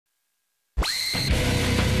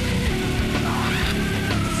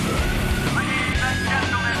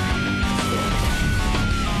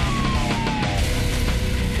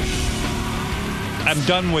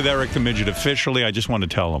done with Eric the Midget officially. I just want to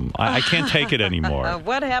tell him. I can't take it anymore.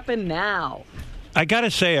 What happened now? I got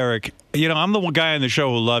to say, Eric, I'm the one guy on the show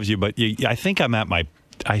who loves you, but I think I'm at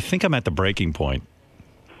the breaking point.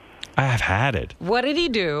 I have had it. What did he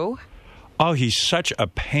do? Oh, he's such a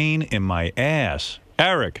pain in my ass.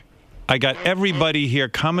 Eric, I got everybody here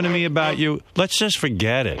coming to me about you. Let's just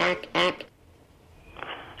forget it.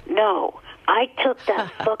 No, I took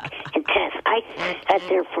that fucking test. I sat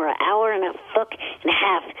there for an hour and a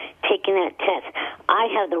half taking that test. I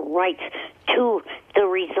have the right to the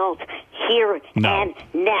results here and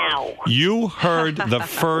now. You heard the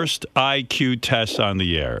first IQ test on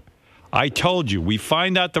the air. I told you, we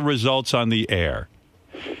find out the results on the air.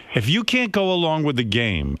 If you can't go along with the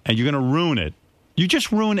game and you're going to ruin it, you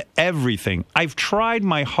just ruin everything. I've tried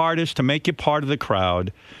my hardest to make you part of the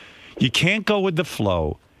crowd. You can't go with the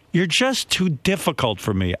flow. You're just too difficult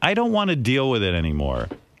for me. I don't want to deal with it anymore.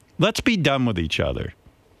 Let's be done with each other.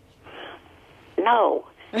 No.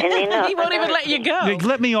 And he won't even let you go.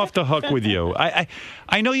 Let me off the hook with you.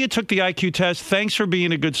 I know you took the IQ test. Thanks for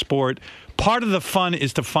being a good sport. Part of the fun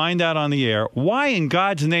is to find out on the air. Why in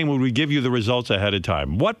God's name would we give you the results ahead of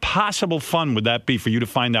time? What possible fun would that be for you to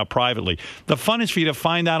find out privately? The fun is for you to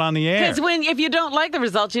find out on the air. Because if you don't like the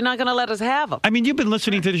results, you're not going to let us have them. I mean, you've been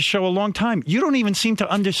listening to this show a long time. You don't even seem to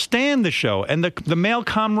understand the show and the male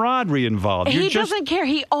camaraderie involved. He doesn't care.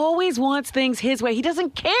 He always wants things his way. He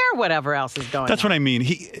doesn't care whatever else is going on. That's what I mean.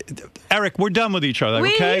 Eric, we're done with each other,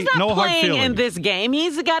 okay? He's not no hard playing feelings in this game.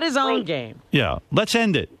 He's got his own game. Yeah, let's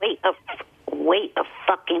end it. Wait a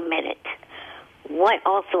fucking minute. What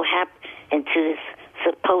also happened to this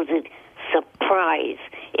supposed surprise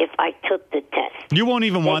if I took the test? You won't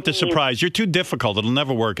even want the surprise. You're too difficult. It'll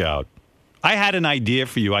never work out. I had an idea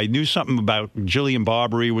for you. I knew something about Jillian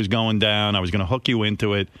Barbary was going down. I was going to hook you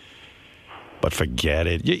into it. But forget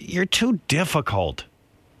it. You're too difficult.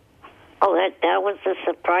 Oh, that was the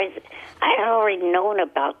surprise. I had already known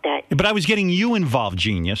about that. But I was getting you involved,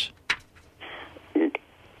 genius.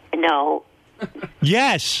 No.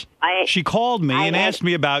 Yes. She called me and asked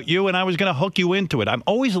me about you, and I was going to hook you into it. I'm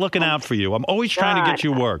always looking out for you. I'm always trying to get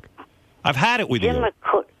you work. I've had it with you.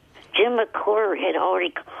 Jim McClure had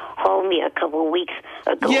already called me a couple of weeks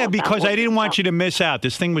ago. Yeah, because I didn't want you to miss out.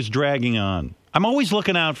 This thing was dragging on. I'm always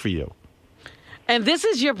looking out for you. And this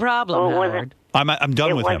is your problem, Howard. I'm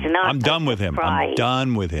done with him. I'm done with him. I'm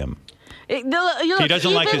done with him. He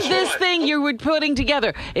doesn't like this thing you were putting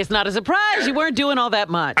together. It's not a surprise. You weren't doing all that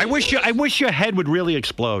much. I wish your head would really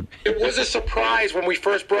explode. It was a surprise when we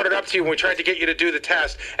first brought it up to you when we tried to get you to do the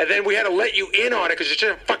test, and then we had to let you in on it because you're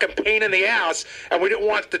just a fucking pain in the ass, and we didn't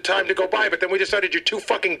want the time to go by. But then we decided you're too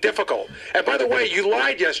fucking difficult. And by the way, you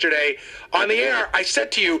lied yesterday on the air. I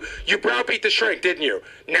said to you, you browbeat the shrink, didn't you?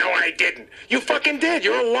 No, I didn't. You fucking did.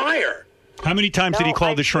 You're a liar. How many times did he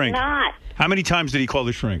call the shrink? Not. How many times did he call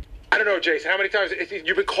the shrink? I don't know, Jason. How many times?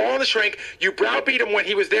 You've been calling the shrink. You browbeat him when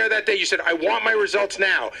he was there that day. You said, I want my results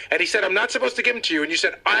now. And he said, I'm not supposed to give them to you. And you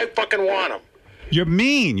said, I fucking want them. You're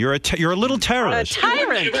mean. You're a little terrorist. A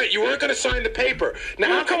tyrant. You weren't going to sign the paper.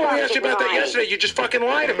 Now, how come when we asked you about that yesterday, you just fucking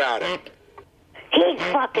lied about it? He's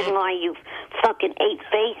fucking lying, you fucking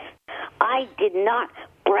ape-face. I did not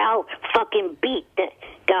fucking beat the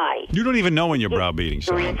guy. You don't even know when you're browbeating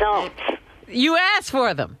someone. Results. You asked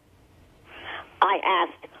for them. I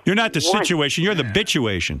asked. You're not the situation. You're the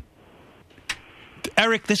bituation.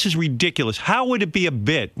 Eric, this is ridiculous. How would it be a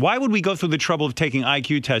bit? Why would we go through the trouble of taking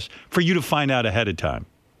IQ tests for you to find out ahead of time?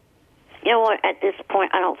 You know what? At this point,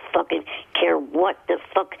 I don't fucking care what the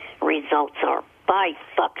fuck results are. Bye,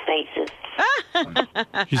 fuck faces.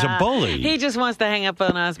 He's a bully. He just wants to hang up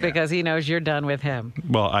on us because he knows you're done with him.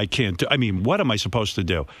 Well, I can't. I mean, what am I supposed to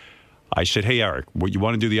do? I said, hey, Eric, you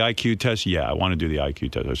want to do the IQ test? Yeah, I want to do the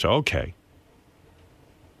IQ test. I said, okay.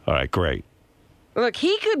 All right, great. Look,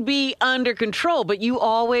 he could be under control, but you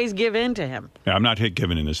always give in to him. Yeah, I'm not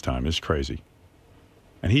giving in this time. It's crazy.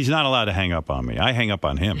 And he's not allowed to hang up on me. I hang up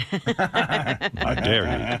on him. How dare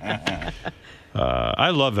he? I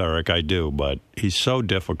love Eric, I do, but he's so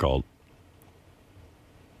difficult.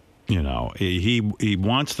 You know, he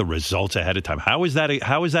wants the results ahead of time. How is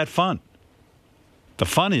that fun? The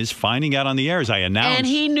fun is finding out on the air, as I announced. And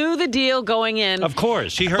he knew the deal going in. Of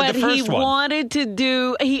course. He heard the first one. But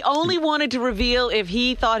he only wanted to reveal if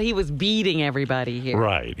he thought he was beating everybody here.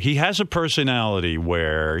 Right. He has a personality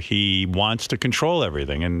where he wants to control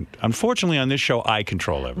everything. And unfortunately, on this show, I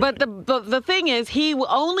control everything. But the thing is, he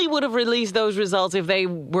only would have released those results if they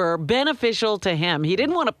were beneficial to him. He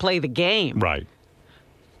didn't want to play the game. Right.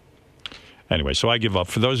 Anyway, so I give up.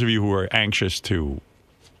 For those of you who are anxious to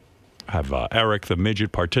have Eric the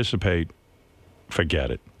Midget participate,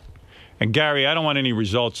 forget it. And Gary, I don't want any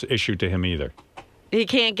results issued to him either. He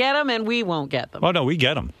can't get them, and we won't get them. Oh, no, we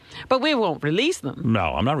get them. But we won't release them.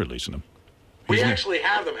 No, I'm not releasing them. We actually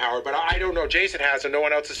have them, Howard, but I don't know. Jason has, and no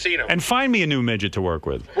one else has seen them. And find me a new midget to work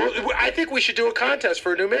with. Well, I think we should do a contest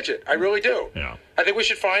for a new midget. I really do. Yeah. I think we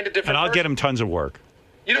should find a different And I'll person. get him tons of work.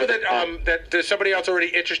 You know that there's somebody else already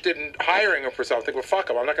interested in hiring him for something. Well, fuck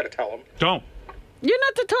him. I'm not going to tell him. Don't. You're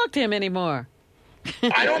not to talk to him anymore.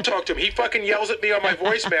 I don't talk to him. He fucking yells at me on my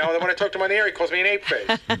voicemail, and then when I talk to him on the air, he calls me an ape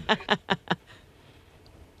face.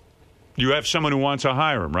 You have someone who wants to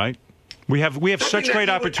hire him, right? We have such great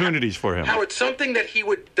opportunities for him. Howard, something that he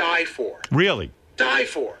would die for. Really? Die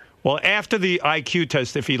for. Well, after the IQ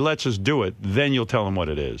test, if he lets us do it, then you'll tell him what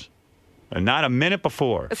it is. And not a minute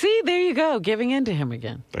before. See, there you go, giving in to him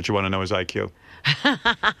again. Don't you want to know his IQ?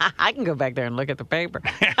 I can go back there and look at the paper.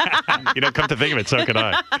 You know, come to think of it, so could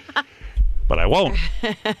I. But I won't.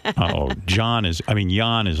 Oh, Jan is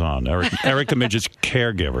on. Eric the Midget's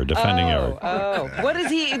caregiver, defending Eric. Oh, what is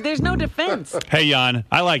he? There's no defense. Hey, Jan.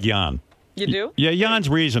 I like Jan. You do? Yeah, Jan's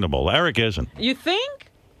reasonable. Eric isn't. You think?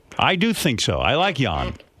 I do think so. I like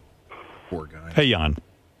Jan. Poor guy. Hey, Jan.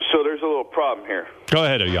 So there's a little problem here. Go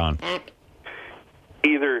ahead, Jan.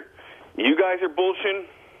 Either you guys are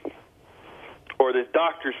bullshitting or this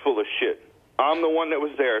doctor's full of shit. I'm the one that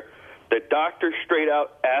was there. The doctor straight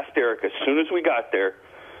out asked Eric as soon as we got there,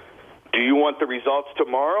 do you want the results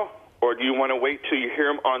tomorrow or do you want to wait till you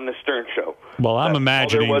hear them on the Stern Show? Well, I'm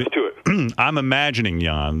imagining all there was to it. I'm imagining,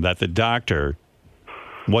 Jan, that the doctor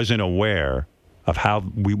wasn't aware of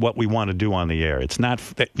what we want to do on the air. It's not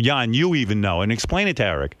Jan, you even know, and explain it to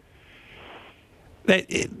Eric.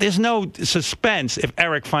 There's no suspense if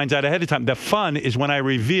Eric finds out ahead of time. The fun is when I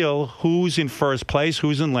reveal who's in first place,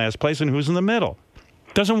 who's in last place, and who's in the middle.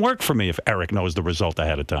 Doesn't work for me if Eric knows the result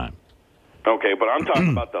ahead of time. Okay, but I'm talking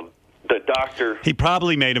about the doctor. He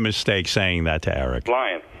probably made a mistake saying that to Eric.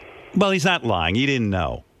 Lying. Well, he's not lying. He didn't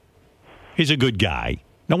know. He's a good guy.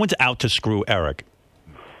 No one's out to screw Eric.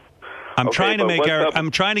 I'm trying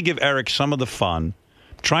to give Eric some of the fun.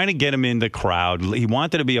 Trying to get him in the crowd. He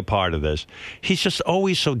wanted to be a part of this. He's just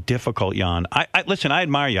always so difficult, Jan. Listen, I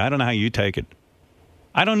admire you. I don't know how you take it.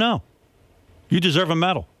 I don't know. You deserve a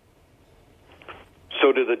medal.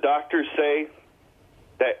 So did the doctor say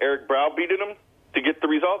that Eric browbeated him to get the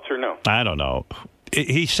results or no? I don't know.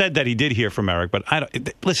 He said that he did hear from Eric, but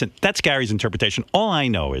listen, that's Gary's interpretation. All I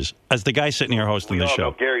know is, as the guy sitting here hosting the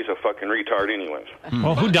show. Know Gary's a fucking retard anyways.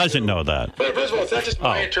 Well, who doesn't know that? But first of all, it's not just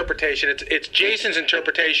my interpretation. It's Jason's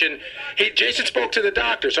interpretation. Jason spoke to the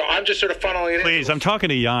doctor, so I'm just sort of funneling it in. Please, I'm talking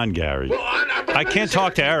to Jan, Gary. Well, I can't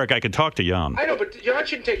talk to Eric. I can talk to Jan. I know, but Jan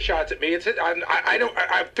shouldn't take shots at me.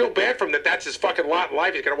 I feel bad for him that's his fucking lot in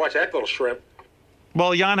life. He's going to watch that little shrimp.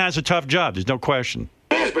 Well, Jan has a tough job. There's no question.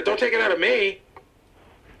 Yes, but don't take it out of me.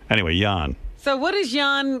 Anyway, Jan. So what is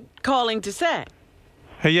Jan calling to say?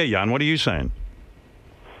 Hey, yeah, Jan, what are you saying?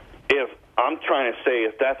 If I'm trying to say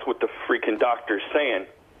if that's what the freaking doctor's saying,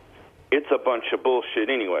 it's a bunch of bullshit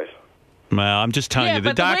anyways. Well, I'm just telling you,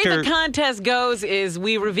 the doctor... the way the contest goes is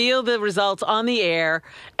we reveal the results on the air,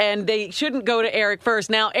 and they shouldn't go to Eric first.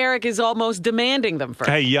 Now, Eric is almost demanding them first.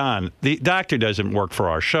 Hey, Jan, the doctor doesn't work for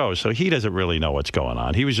our show, so he doesn't really know what's going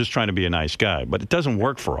on. He was just trying to be a nice guy. But it doesn't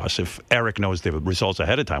work for us if Eric knows the results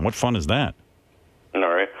ahead of time. What fun is that? All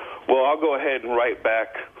right. Well, I'll go ahead and write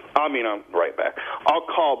back. I'm right back. I'll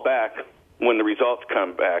call back when the results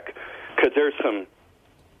come back, because there's some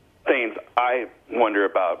things I wonder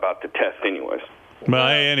about the test anyways. Well,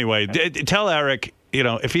 hey, anyway, tell Eric,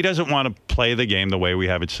 if he doesn't want to play the game the way we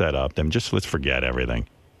have it set up, then just let's forget everything.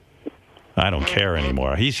 I don't care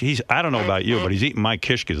anymore. He's I don't know about you, but he's eating my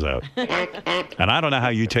kishkas out. And I don't know how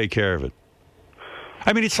you take care of it.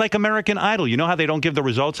 I mean, it's like American Idol. You know how they don't give the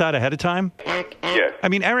results out ahead of time? Yeah. I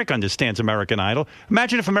mean, Eric understands American Idol.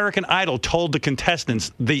 Imagine if American Idol told the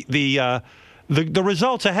contestants the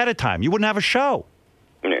results ahead of time. You wouldn't have a show.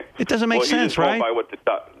 Yeah. It doesn't make sense, right?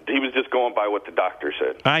 He was just going by what the doctor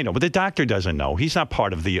said. I know, but the doctor doesn't know. He's not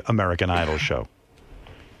part of the American Idol show.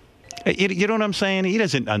 You know what I'm saying? He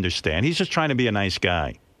doesn't understand. He's just trying to be a nice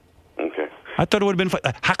guy. Okay. I thought it would have been fun.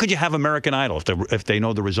 How could you have American Idol if they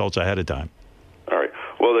know the results ahead of time? All right.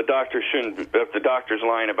 Well, the doctor shouldn't. If the doctor's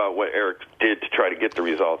lying about what Eric did to try to get the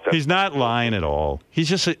results, he's not lying at all. He's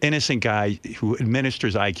just an innocent guy who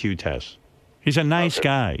administers IQ tests. He's a nice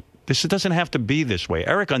guy. This doesn't have to be this way.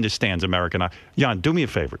 Eric understands American Idol. Jan, do me a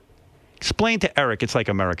favor. Explain to Eric it's like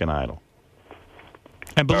American Idol.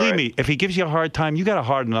 And believe me, if he gives you a hard time, you got a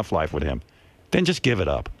hard enough life with him. Then just give it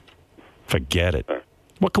up. Forget it.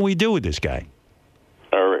 What can we do with this guy?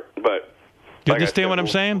 All right, but you understand what I'm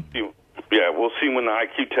saying? Yeah, we'll see when the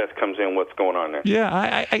IQ test comes in what's going on there. Yeah,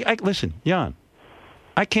 I listen, Jan,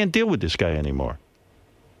 I can't deal with this guy anymore.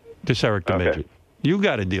 This Eric the Midget. You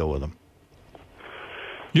got to deal with him.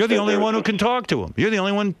 You're the only one who can talk to him. You're the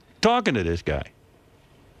only one talking to this guy.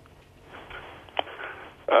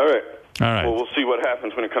 All right. All right. Well, we'll see what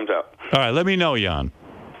happens when it comes out. All right, let me know, Jan.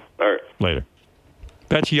 All right. Later.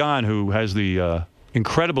 That's Jan, who has the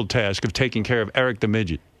incredible task of taking care of Eric the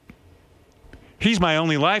Midget. He's my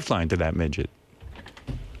only lifeline to that midget.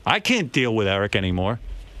 I can't deal with Eric anymore.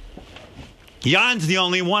 Jan's the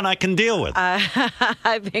only one I can deal with.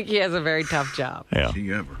 I think he has a very tough job. Yeah. Has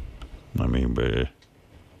he ever? I mean,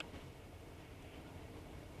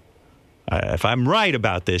 if I'm right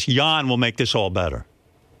about this, Jan will make this all better.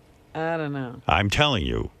 I don't know. I'm telling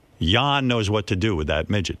you, Jan knows what to do with that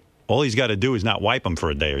midget. All he's got to do is not wipe him for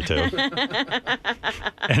a day or two.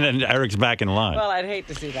 And then Eric's back in line. Well, I'd hate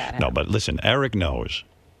to see that happen. No, but listen, Eric knows.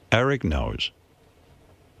 Eric knows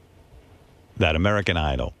that American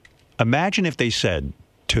Idol. Imagine if they said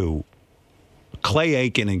to Clay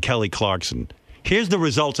Aiken and Kelly Clarkson, here's the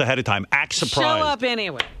results ahead of time. Act surprised. Show up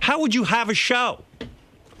anyway. How would you have a show?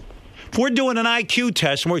 If we're doing an IQ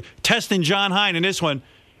test and we're testing John Hine in this one,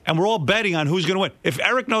 and we're all betting on who's going to win. If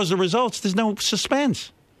Eric knows the results, there's no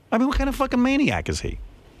suspense. I mean, what kind of fucking maniac is he?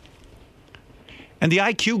 And the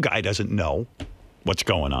IQ guy doesn't know what's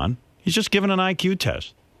going on. He's just giving an IQ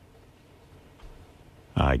test.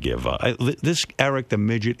 I give up. This Eric the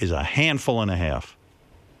Midget is a handful and a half.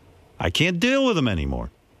 I can't deal with him anymore.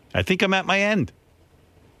 I think I'm at my end.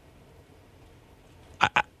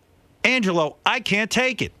 Angelo, I can't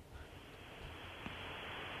take it.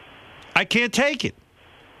 I can't take it.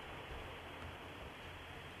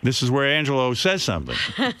 This is where Angelo says something.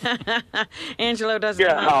 Angelo doesn't.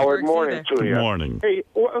 Yeah, Howard. Morning either. to you. Good morning. Hey,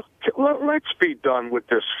 well, let's be done with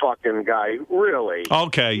this fucking guy. Really.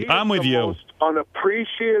 Okay, I'm with you. Most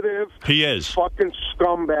unappreciative. He is. Fucking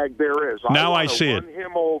scumbag there is. Now I wanna see it. run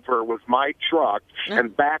him over with my truck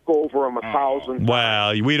and back over him 1,000 times.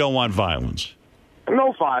 Well, we don't want violence.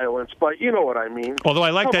 No violence, but you know what I mean. Although I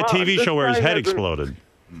like that Come on, TV this show where his guy head hasn't- exploded.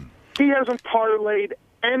 He hasn't parlayed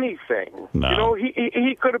anything. No. You know,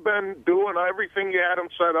 he could have been doing everything you had him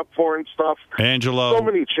set up for and stuff. Angelo, So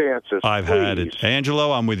many chances. I've had it. Please.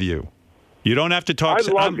 Angelo, I'm with you. You don't have to talk.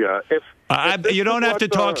 I love you. If this You don't is have to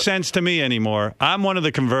what, talk sense to me anymore. I'm one of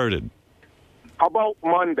the converted. How about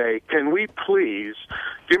Monday? Can we please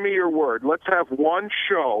give me your word? Let's have one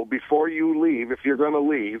show before you leave, if you're going to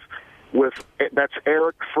leave. That's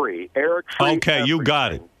Eric free. Eric free. Okay, you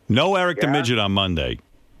got it. everything. No Eric the Yeah? Midget on Monday.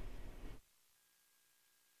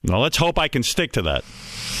 Now, let's hope I can stick to that.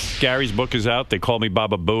 Gary's book is out. They call me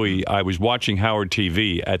Baba Booey. I was watching Howard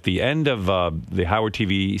TV. At the end of the Howard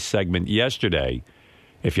TV segment yesterday,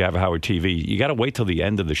 if you have a Howard TV, you got to wait till the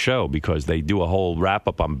end of the show because they do a whole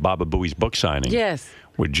wrap-up on Baba Booey's book signing. Yes.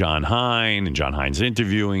 With John Hine, and John Hine's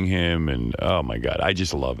interviewing him, and oh, my God, I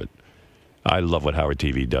just love it. I love what Howard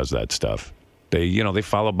TV does, that stuff. They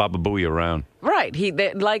follow Baba Booey around. Right.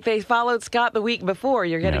 They followed Scott the week before.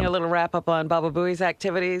 You're getting Yeah. a little wrap up on Baba Booey's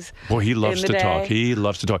activities. Boy, he loves in the to talk. day. He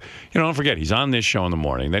loves to talk. Don't forget, he's on this show in the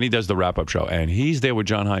morning. Then he does the wrap-up show, and he's there with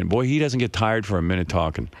John Hine. Boy, he doesn't get tired for a minute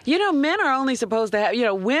talking. Men are only supposed to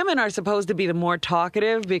have, women are supposed to be the more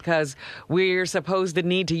talkative because we're supposed to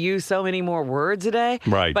need to use so many more words a day.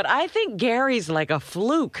 Right. But I think Gary's like a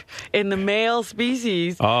fluke in the male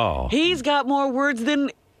species. Oh. He's got more words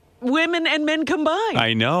than women and men combined.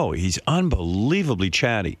 I know. He's unbelievably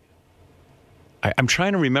chatty. I'm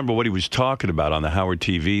trying to remember what he was talking about on the Howard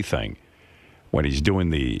TV thing when he's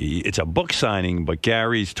doing it's a book signing, but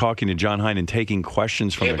Gary's talking to John Hine and taking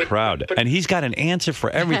questions from the crowd. And he's got an answer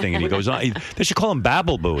for everything, and he goes on. They should call him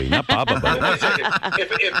Babble Booey, not Baba Booey. Wait a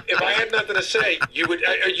second. If I had nothing to say, you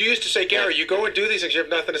used to say, Gary, you go and do these things, you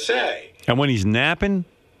have nothing to say. And when he's napping,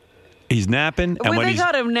 he's napping. And when they he's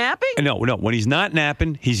got him napping? No. When he's not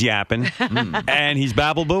napping, he's yapping, and he's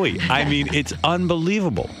Babble Booey. I mean, it's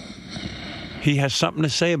unbelievable. He has something to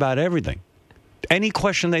say about everything. Any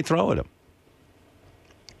question they throw at him.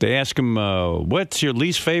 They ask him, what's your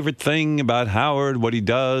least favorite thing about Howard, what he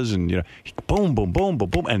does, and boom, boom, boom, boom,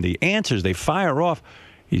 boom. And the answers they fire off,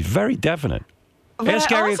 he's very definite. But Ask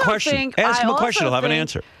Gary a question. Ask him a question, he'll have an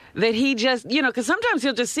answer. That he just, because sometimes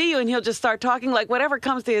he'll just see you and he'll just start talking like whatever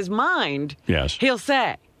comes to his mind, Yes. he'll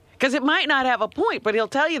say. Because it might not have a point, but he'll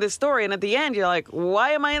tell you the story, and at the end, you're like,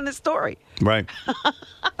 why am I in this story? Right.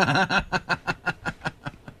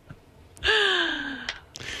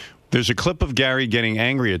 There's a clip of Gary getting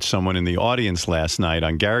angry at someone in the audience last night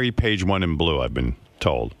on Gary page 1 in blue, I've been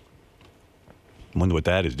told. I wonder what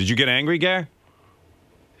that is. Did you get angry, Gary?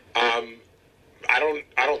 I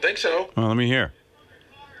don't don't think so. Well, let me hear.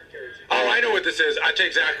 Oh, I know what this is. I tell you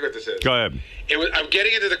exactly what this is. Go ahead. I'm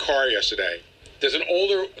getting into the car yesterday. There's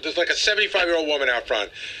like a 75-year-old woman out front,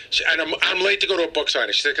 and I'm late to go to a book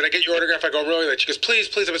signing. She said, "Can I get your autograph?" I go, "I'm really late." She goes, "Please,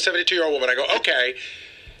 please." I'm a 72-year-old woman. I go, "Okay."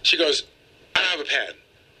 She goes, "I don't have a pen."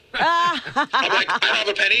 I'm like, "I don't have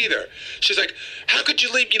a pen either." She's like, "How could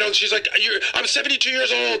you leave?" You know, she's like, "I'm 72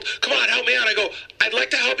 years old. Come on, help me out." I go, "I'd like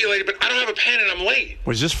to help you, lady, but I don't have a pen and I'm late."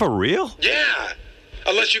 Was this for real? Yeah.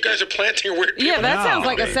 Unless you guys are planting weird people. Yeah, that sounds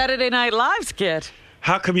like a Saturday Night Live skit.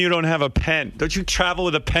 How come you don't have a pen? Don't you travel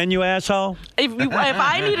with a pen, you asshole? If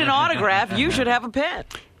I need an autograph, you should have a pen.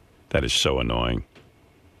 That is so annoying.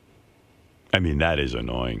 I mean, that is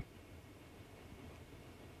annoying.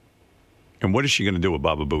 And what is she going to do with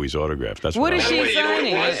Baba Booey's autograph? That's what is she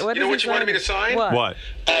signing? signing? You know what you wanted me to sign? What?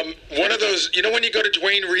 One of those, you know when you go to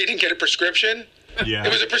Dwayne Reed and get a prescription? Yeah.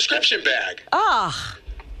 It was a prescription bag. Ah.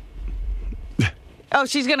 Oh,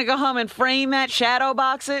 she's going to go home and frame that, shadow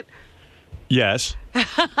box it? Yes. Give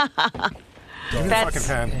me the fucking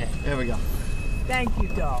pen. There we go. Thank you,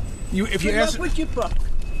 doll. If you Good ask, luck with your book.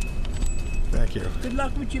 thank you. Good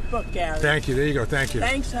luck with your book, Gary. Thank you. There you go. Thank you.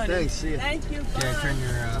 Thanks, honey. Thanks, see ya. Thank you. Bye. Yeah, turn your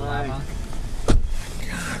live on.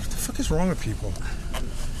 God, what the fuck is wrong with people?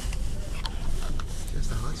 There's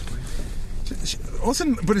the hot spring.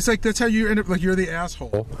 Listen, but it's like that's how you end up. Like you're the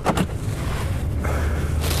asshole.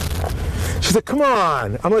 She's like, "Come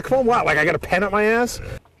on." I'm like, "Come on, what? Like I got a pen up my ass?"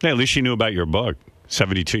 Hey, at least she knew about your book.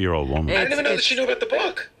 72-year-old woman. I didn't even know that she knew about the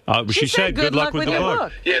book. She said, "Good luck with the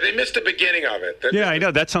book." Yeah, they missed the beginning of it. Yeah, I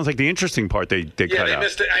know. That sounds like the interesting part they cut out. Yeah, they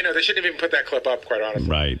missed it. I know. They shouldn't even put that clip up, quite honestly.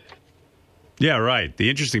 Right. Yeah, right. The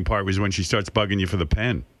interesting part was when she starts bugging you for the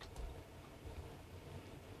pen.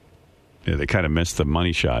 Yeah, they kind of missed the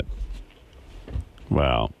money shot.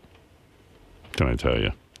 Well, can I tell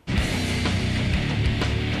you?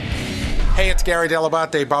 Hey, it's Gary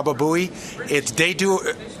Dell'Abate, Baba Booey. It's day 2.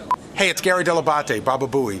 Hey, it's Gary Dell'Abate, Baba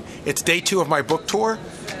Booey. It's day 2 of my book tour.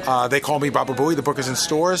 They call me Baba Booey. The book is in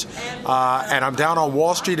stores. And I'm down on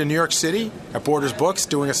Wall Street in New York City at Borders Books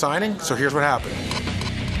doing a signing. So here's what happened.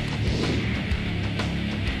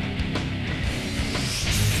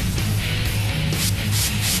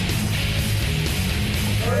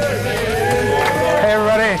 Hey,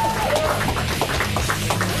 everybody.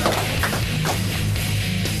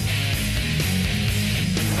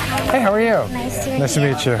 Hey, how are you? Nice to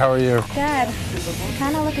meet you. How are you? Good. You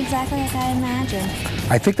kind of look exactly like I imagined.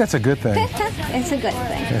 I think that's a good thing. It's a good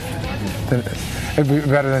thing. It'd be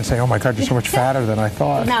better than saying, "Oh my God, you're so much fatter than I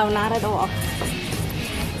thought." No, not at all.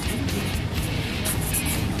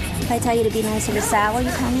 If I tell you to be nicer to Sally,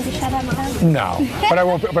 you tell me to shut up, though? No, but I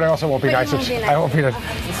won't. But I also won't be nice. I won't be. This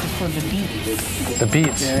is for the beats. The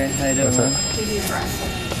beats. Yeah, I don't know.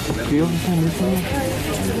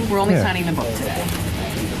 We're only signing the book today.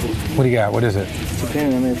 What do you got? What is it? It's a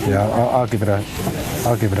pen. I mean, Yeah, I'll give it a.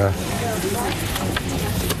 I'll give it a.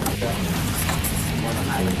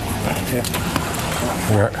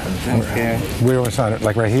 Okay. Where do you want to sign it?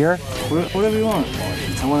 Like right here? Whatever you want.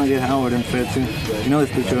 I want to get Howard in fair too. You know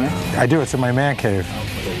this picture, right? I do. It's in my man cave.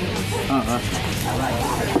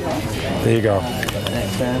 There you go.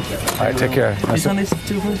 Thanks, man. All right, take care. You sign this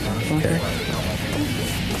too, please? Okay.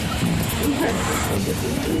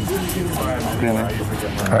 Okay, man.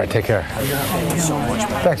 All right, take care. Thank you so much,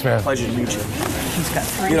 man. Thanks, man. Pleasure to meet you.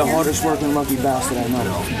 You're the hardest working lucky bastard I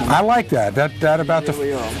know. I like that. That about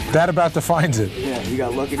defines it. Yeah, you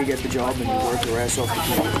got lucky to get the job and you worked your ass off to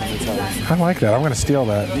keep it. Let me tell you. I like that. I'm going to steal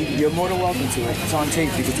that. You're more than welcome to it. It's on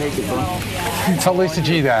tape. You can take it, bro. Tell Lisa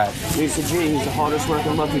G that. Lisa G, he's the hardest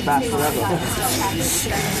working lucky bastard ever.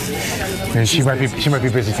 And she might be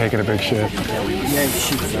busy taking a big shit. Yeah,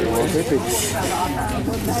 she's very well ripped.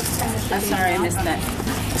 I'm sorry, I missed that.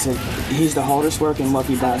 I said, he's the hardest working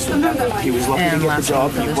lucky bastard ever. He was lucky to get the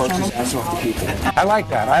job and he worked his ass off to people. I like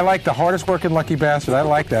that. I like the hardest working lucky bastard. I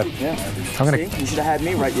like that. Yeah. I'm gonna. See? You should have had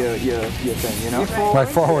me write your thing, you know? Right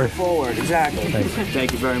forward. Forward, exactly.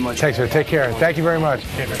 Thank you very much. Thanks, man. Take care. Thank you very much.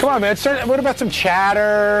 Come on, man. What about some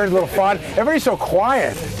chatter, a little fun? Everybody's so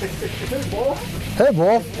quiet. Hey,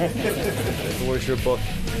 Bull. Where's your book?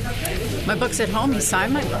 My book's at home. He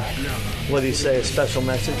signed my book. What did he say? A special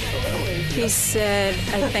message? He said,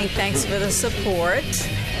 thanks for the support.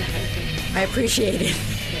 I appreciate it.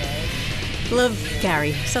 Love,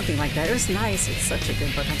 Gary. Something like that. It was nice. It's such a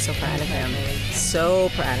good book. I'm so proud of him. So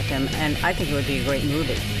proud of him. And I think it would be a great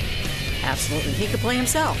movie. Absolutely. He could play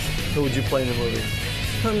himself. Who would you play in the movie?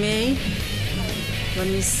 For me? Let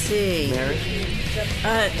me see. Mary?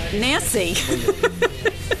 Nancy.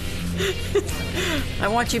 I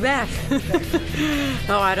want you back.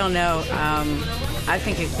 Oh, I don't know. I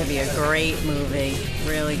think it could be a great movie.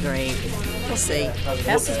 Really great. We'll see.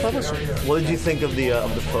 Ask his publisher. What did you think of the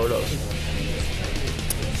photos?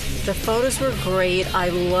 The photos were great. I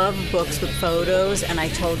love books with photos, and I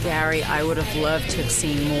told Gary I would have loved to have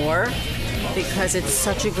seen more because it's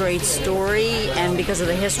such a great story, and because of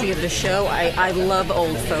the history of the show, I love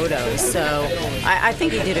old photos. So I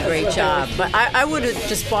think he did a great job. But I would have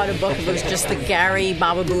just bought a book if it was just the Gary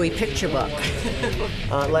Baba Booey picture book.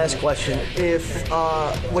 Last question.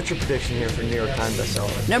 What's your prediction here for New York Times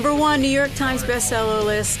bestseller? #1 New York Times bestseller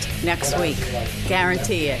list next week.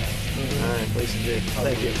 Guarantee it. All right, please do.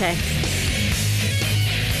 Thank you. Okay.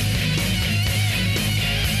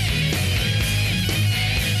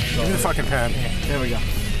 Give me the fucking pen. There we go.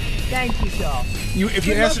 Thank you, Saul. If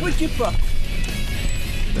you Good ask, luck with your book.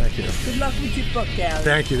 Thank you. Good luck with your book, Gary.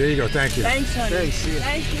 Thank you. There you go. Thank you. Thanks, honey. Thanks. See you.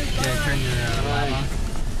 Thank you. Yeah, turn your.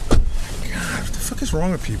 God, what the fuck is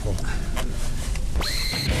wrong with people?